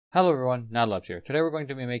Hello everyone, Nadlabs here. Today we're going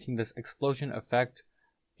to be making this explosion effect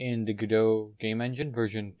in the Godot Game Engine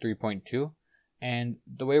version 3.2. And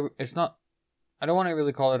the way it's not, I don't want to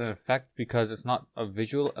really call it an effect because it's not a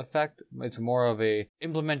visual effect. It's more of a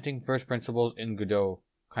implementing first principles in Godot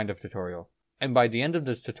kind of tutorial. And by the end of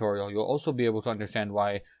this tutorial, you'll also be able to understand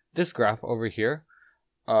why this graph over here,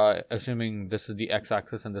 assuming this is the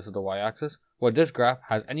x-axis and this is the y-axis, what this graph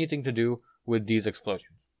has anything to do with these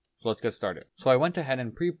explosions. So let's get started. So I went ahead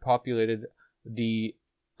and pre-populated the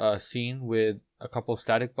scene with a couple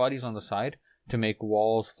static bodies on the side to make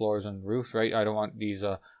walls, floors, and roofs, right? I don't want these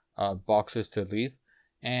boxes to leave.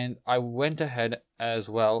 And I went ahead as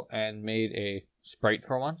well and made a sprite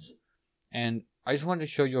for once. And I just wanted to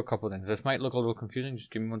show you a couple things. This might look a little confusing.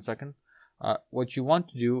 Just give me 1 second. What you want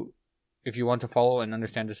to do, if you want to follow and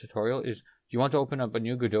understand this tutorial, is you want to open up a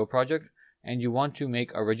new Godot project and you want to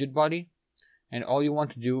make a rigid body. And all you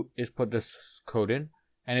want to do is put this code in.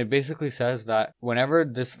 And it basically says that whenever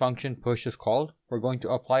this function push is called, we're going to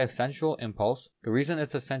apply a central impulse. The reason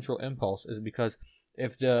it's a central impulse is because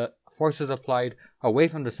if the force is applied away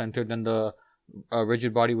from the center, then the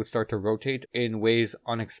rigid body would start to rotate in ways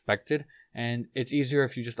unexpected. And it's easier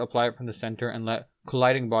if you just apply it from the center and let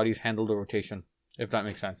colliding bodies handle the rotation, if that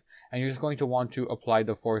makes sense. And you're just going to want to apply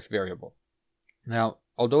the force variable. Now,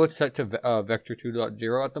 although it's set to vector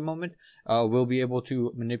 2.0 at the moment, we'll be able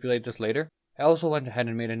to manipulate this later. I also went ahead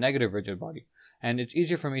and made a negative rigid body. And it's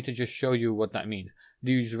easier for me to just show you what that means.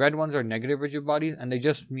 These red ones are negative rigid bodies, and they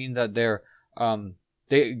just mean that they're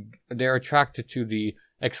attracted to the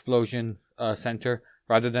explosion center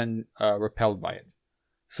rather than repelled by it.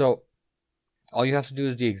 So all you have to do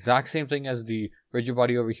is the exact same thing as the rigid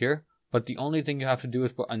body over here, but the only thing you have to do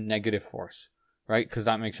is put a negative force. Right? Because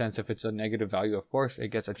that makes sense. If it's a negative value of force, it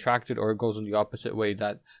gets attracted or it goes in the opposite way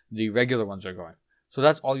that the regular ones are going. So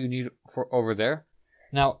that's all you need for over there.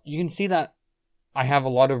 Now, you can see that I have a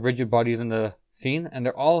lot of rigid bodies in the scene, and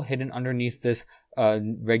they're all hidden underneath this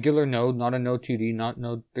regular node, not a node 2D, not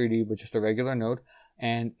node 3D, but just a regular node.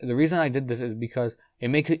 And the reason I did this is because it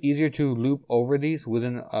makes it easier to loop over these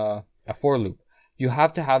within a for loop. You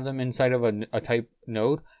have to have them inside of a type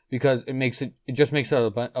node, because it just makes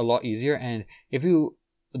it a lot easier. And if you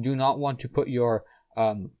do not want to put your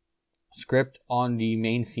script on the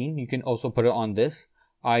main scene, you can also put it on this.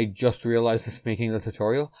 I just realized this making the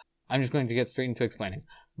tutorial. I'm just going to get straight into explaining,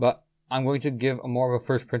 but I'm going to give more of a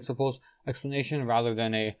first principles explanation rather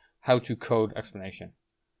than a how to code explanation.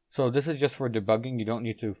 So this is just for debugging. You don't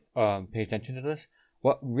need to pay attention to this.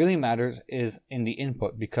 What really matters is in the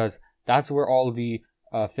input, because that's where all the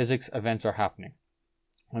physics events are happening.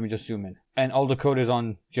 Let me just zoom in. And all the code is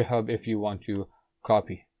on Github if you want to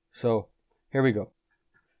copy. So here we go.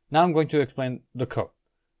 Now I'm going to explain the code.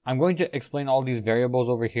 I'm going to explain all these variables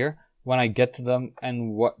over here when I get to them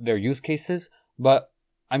and what their use case is. But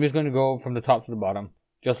I'm just going to go from the top to the bottom,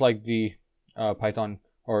 just like the Python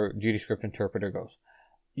or GDScript interpreter goes.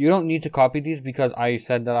 You don't need to copy these because I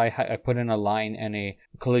said that I put in a line and a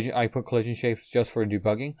collision. I put collision shapes just for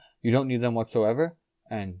debugging. You don't need them whatsoever.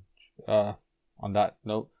 And on that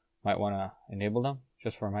note, might want to enable them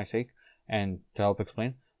just for my sake and to help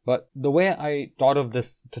explain. But the way I thought of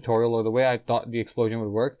this tutorial, or the way I thought the explosion would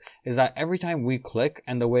work, is that every time we click,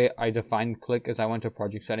 and the way I defined click is I went to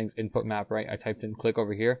project settings, input map, right? I typed in click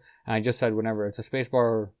over here, and I just said whenever it's a spacebar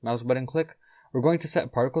or mouse button click, we're going to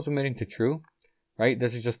set particles emitting to true, right?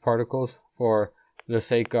 This is just particles for the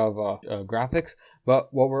sake of graphics.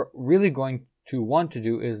 But what we're really going to want to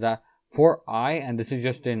do is that for I, and this is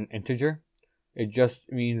just an integer, it just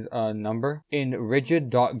means a number, in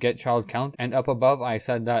rigid.getChildCount, and up above I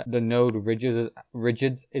said that the node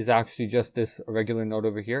rigids is actually just this regular node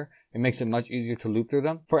over here. It makes it much easier to loop through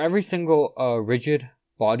them. For every single rigid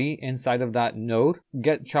body inside of that node,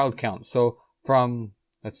 get child count. So from,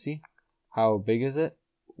 let's see, how big is it?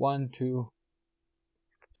 1, 2.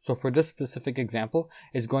 So for this specific example,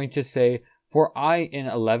 it's going to say for I in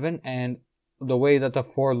 11, and the way that the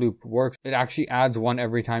for loop works, it actually adds 1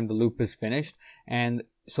 every time the loop is finished. And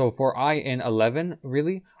so for I in 11,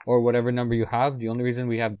 really, or whatever number you have, the only reason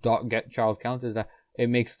we have .getChildCount is that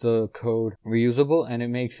it makes the code reusable and it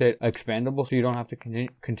makes it expandable, so you don't have to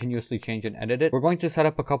continuously change and edit it. We're going to set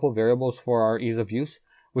up a couple variables for our ease of use,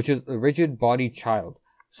 which is the rigid body child.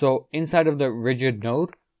 So inside of the rigid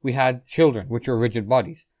node, we had children, which are rigid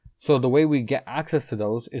bodies. So the way we get access to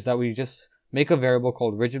those is that we just make a variable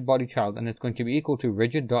called rigidBodyChild, and it's going to be equal to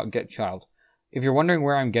rigid.getChild. If you're wondering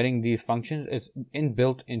where I'm getting these functions, it's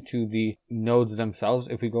inbuilt into the nodes themselves.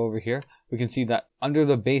 If we go over here, we can see that under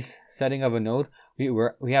the base setting of a node,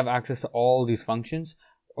 we have access to all these functions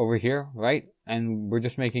over here, right? And we're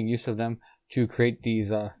just making use of them to create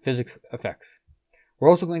these physics effects. We're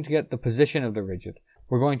also going to get the position of the rigid.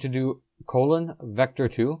 We're going to do colon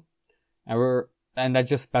vector2, and that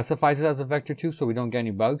just specifies it as a vector2 so we don't get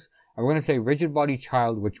any bugs. And we're going to say rigid body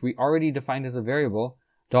child, which we already defined as a variable,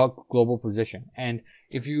 dot global position. And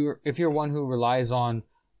if you're one who relies on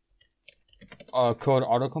code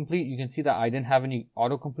autocomplete, you can see that I didn't have any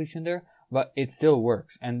autocompletion there, but it still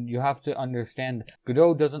works. And you have to understand,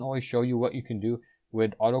 Godot doesn't always show you what you can do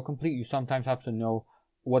with autocomplete. You sometimes have to know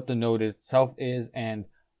what the node itself is and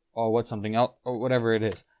or what something else or whatever it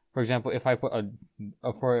is. For example, if I put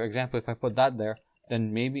if I put that there,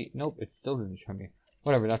 then maybe nope, it still didn't show me.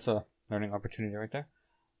 Whatever, that's a learning opportunity right there.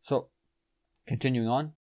 So continuing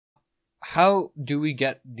on, how do we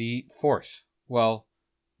get the force? Well,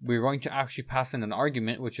 we're going to actually pass in an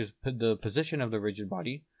argument, which is the position of the rigid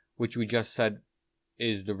body, which we just said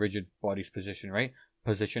is the rigid body's position, right?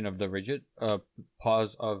 Position of the rigid,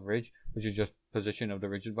 pause of ridge, which is just position of the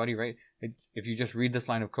rigid body, right? If you just read this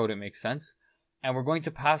line of code, it makes sense. And we're going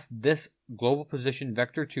to pass this global position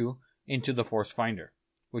vector2 into the force finder,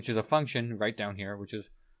 which is a function right down here, which is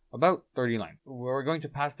about 30 lines. We're going to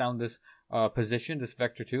pass down this position, this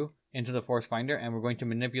vector2, into the force finder, and we're going to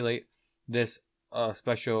manipulate this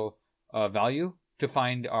special value to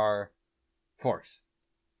find our force.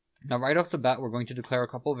 Now, right off the bat, we're going to declare a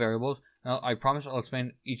couple of variables. Now, I promise I'll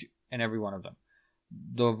explain each and every one of them.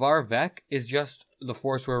 The var vec is just the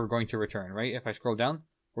force we're going to return, right? If I scroll down,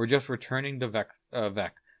 we're just returning the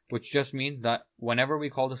vec, which just means that whenever we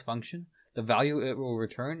call this function, the value it will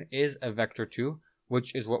return is a vector2,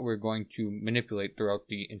 which is what we're going to manipulate throughout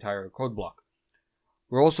the entire code block.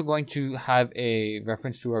 We're also going to have a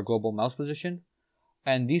reference to our global mouse position,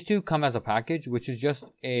 and these two come as a package, which is just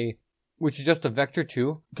a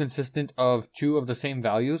vector2 consistent of two of the same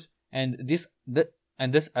values, and this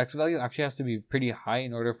x value actually has to be pretty high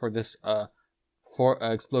in order for this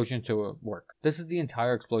explosion to work. This is the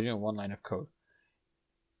entire explosion in one line of code.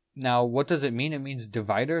 Now, what does it mean? It means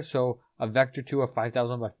divider. So a vector2 of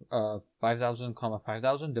 5,000 by 5,000,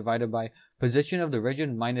 5,000 divided by position of the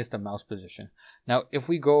rigid minus the mouse position. Now, if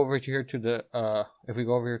we go over here to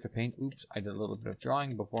paint, oops, I did a little bit of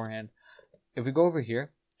drawing beforehand. If we go over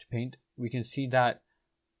here to paint, we can see that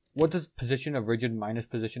what does position of rigid minus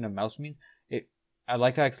position of mouse mean?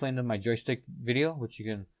 Like I explained in my joystick video, which you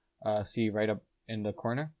can see right up in the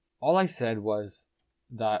corner. All I said was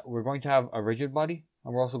that we're going to have a rigid body,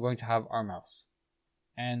 and we're also going to have our mouse.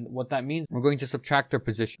 And what that means, we're going to subtract their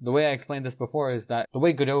position. The way I explained this before is that the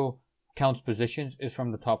way Godot counts positions is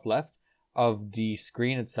from the top left of the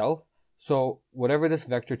screen itself. So whatever this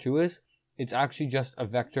vector2 is, it's actually just a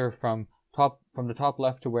vector from the top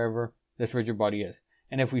left to wherever this rigid body is.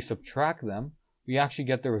 And if we subtract them, we actually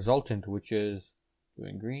get the resultant, which is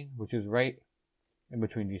doing green, which is right in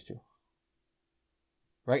between these two.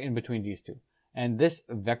 Right in between these two. And this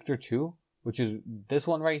vector2, which is this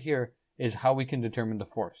one right here, is how we can determine the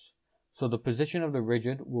force. So the position of the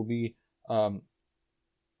rigid will be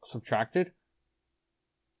subtracted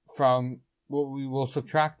from, we will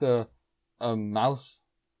subtract the mouse,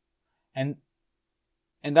 and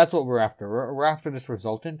that's what we're after. We're after this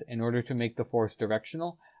resultant in order to make the force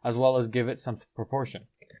directional, as well as give it some proportion.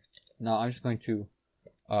 Now I'm just going to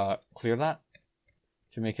clear that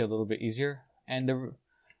to make it a little bit easier. And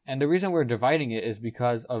the reason we're dividing it is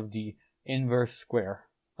because of the inverse square.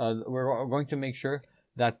 We're going to make sure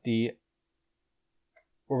that the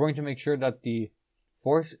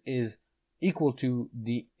force is equal to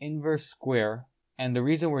the inverse square, and the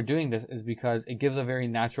reason we're doing this is because it gives a very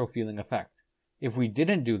natural feeling effect. If we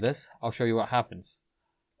didn't do this, I'll show you what happens.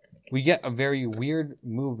 We get a very weird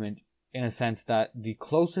movement in a sense that the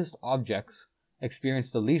closest objects experience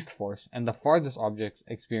the least force and the farthest objects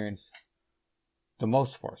experience the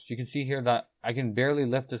most force. You can see here that I can barely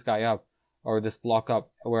lift this guy up or this block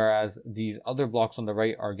up, whereas these other blocks on the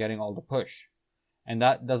right are getting all the push. And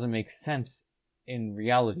that doesn't make sense in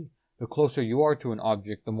reality. The closer you are to an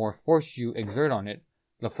object, the more force you exert on it.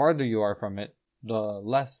 The farther you are from it, the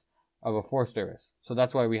less of a force there is. So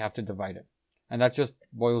that's why we have to divide it. And that just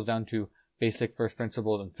boils down to basic first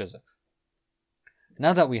principles in physics.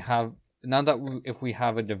 If we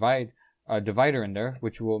have a divider in there,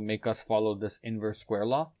 which will make us follow this inverse square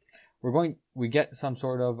law, we get some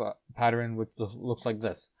sort of pattern which looks like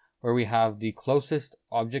this, where we have the closest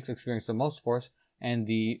objects experience the most force and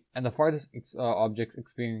the farthest objects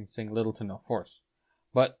experiencing little to no force.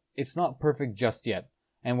 But it's not perfect just yet.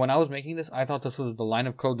 And when I was making this, I thought this was the line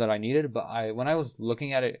of code that I needed, but when I was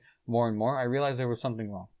looking at it more and more, I realized there was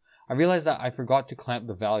something wrong. I realized that I forgot to clamp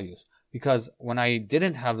the values, because when I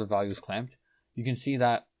didn't have the values clamped, you can see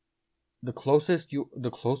that the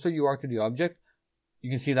closer you are to the object, you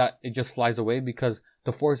can see that it just flies away because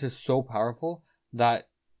the force is so powerful that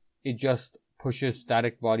it just pushes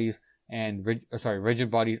static bodies and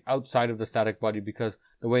rigid bodies outside of the static body, because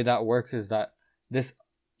the way that works is that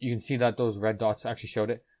you can see that those red dots actually showed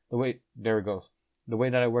it. There it goes. The way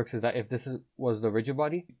that it works is that if was the rigid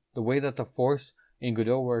body, the way that the force in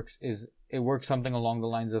Godot works is it works something along the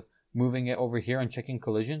lines of moving it over here and checking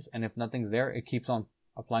collisions, and if nothing's there, it keeps on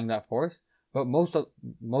applying that force. But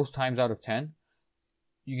most times out of 10,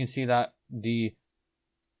 you can see that the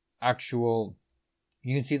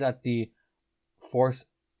force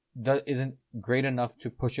isn't great enough to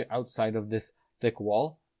push it outside of this thick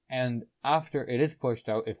wall, and after it is pushed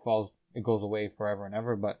out, it goes away forever and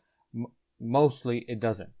ever, but mostly it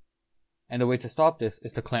doesn't. And the way to stop this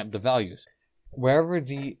is to clamp the values. Wherever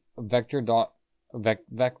the vec.x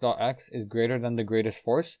is greater than the greatest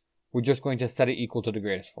force, we're just going to set it equal to the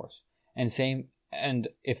greatest force. And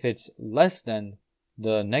if it's less than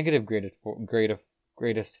the negative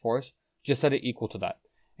greatest force, just set it equal to that.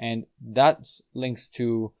 And that links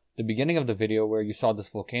to the beginning of the video where you saw this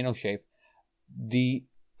volcano shape. The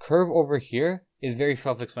curve over here is very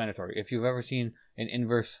self-explanatory. If you've ever seen an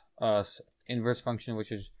inverse function,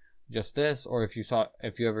 which is just this, or if you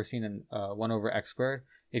ever seen an 1 over x squared.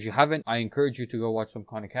 If you haven't, I encourage you to go watch some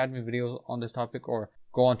Khan Academy videos on this topic, or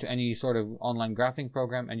go onto any sort of online graphing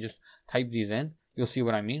program and just type these in. You'll see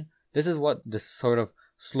what I mean. This is what this sort of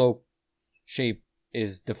slope shape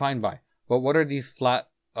is defined by. But what are these flat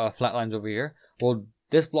lines over here? Well,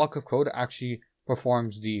 this block of code actually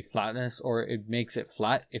performs the flatness, or it makes it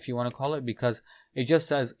flat, if you want to call it, because it just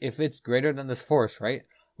says if it's greater than this force, right,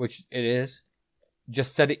 which it is,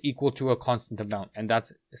 just set it equal to a constant amount. And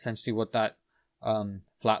that's essentially what that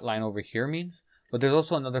flat line over here means. But there's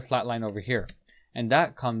also another flat line over here, and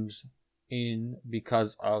that comes in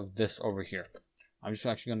because of this over here. I'm just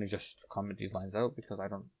actually going to just comment these lines out because I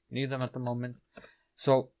don't need them at the moment.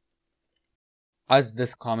 So as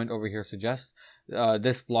this comment over here suggests,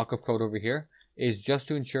 this block of code over here is just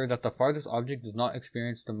to ensure that the farthest object does not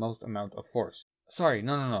experience the most amount of force. Sorry,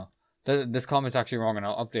 no. This comment's actually wrong, and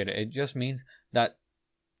I'll update it. It just means that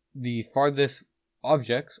the farthest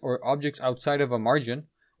objects, or objects outside of a margin,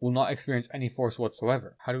 will not experience any force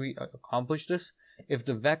whatsoever. How do we accomplish this? If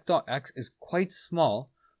the vec.x is quite small,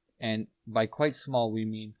 and by quite small we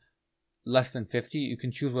mean less than 50, you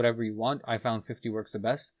can choose whatever you want. I found 50 works the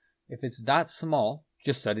best. If it's that small,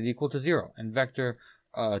 just set it equal to 0. And vector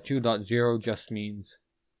 2.0 just means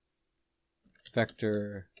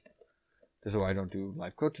vector. This is why I don't do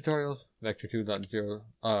live code tutorials. Vector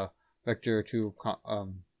 2.0, vector 2,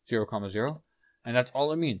 0, 0. And that's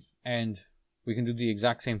all it means. And we can do the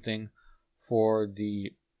exact same thing for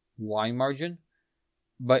the y margin.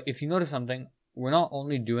 But if you notice something, we're not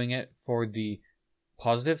only doing it for the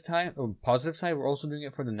positive side, we're also doing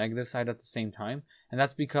it for the negative side at the same time. And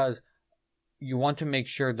that's because you want to make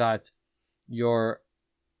sure that your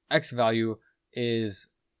x value is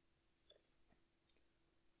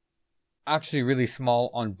actually really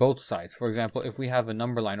small on both sides. For example, if we have a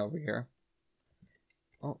number line over here,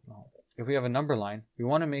 if we have a number line, we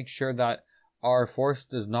want to make sure that our force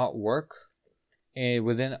does not work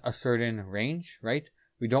within a certain range, right?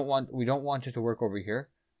 We don't want it to work over here,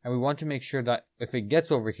 and we want to make sure that if it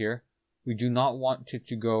gets over here, we do not want it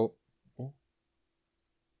to go.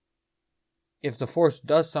 If the force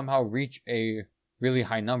does somehow reach a really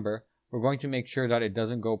high number, we're going to make sure that it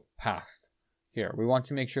doesn't go past here. We want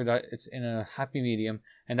to make sure that it's in a happy medium,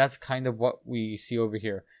 and that's kind of what we see over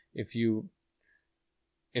here. If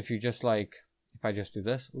I just do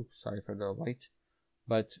this, oops, sorry for the white,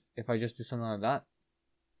 but if I just do something like that,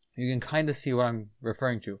 you can kind of see what I'm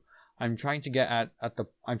referring to. I'm trying to get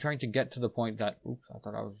to the point that, oops, I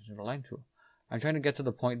thought I was using the line tool. I'm trying to get to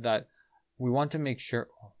the point that we want to make sure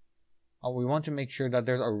that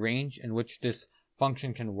there's a range in which this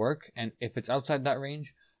function can work, and if it's outside that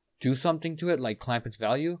range, do something to it, like clamp its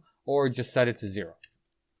value, or just set it to 0.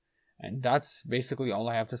 And that's basically all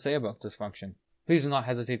I have to say about this function. Please do not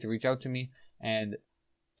hesitate to reach out to me, and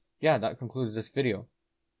yeah, that concludes this video.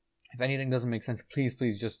 If anything doesn't make sense, please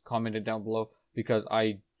just comment it down below, because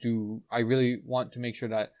I really want to make sure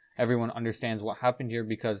that everyone understands what happened here,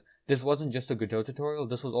 because this wasn't just a Godot tutorial,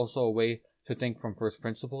 this was also a way to think from first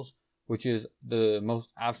principles, which is the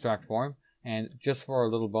most abstract form. And just for a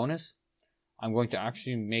little bonus, I'm going to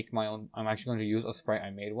actually make my own. I'm actually going to use a sprite I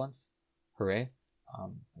made once. Hooray.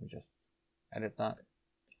 Let me just edit that.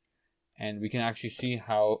 And we can actually see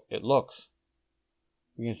how it looks.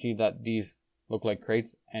 We can see that these look like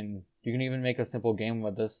crates, and you can even make a simple game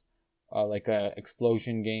with this, like a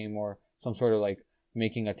explosion game or some sort of like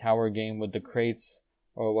making a tower game with the crates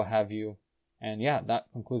or what have you. And yeah, that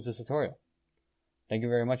concludes this tutorial. Thank you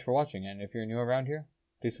very much for watching, and if you're new around here,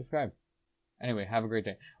 please subscribe. Anyway, have a great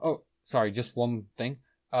day. Oh, sorry, just one thing.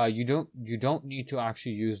 You don't need to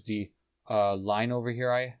actually use the line over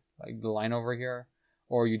here. The line over here,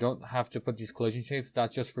 or you don't have to put these collision shapes.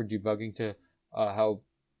 That's just for debugging to help.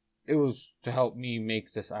 It was to help me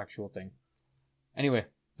make this actual thing. Anyway,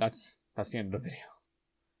 that's the end of the video.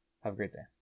 Have a great day.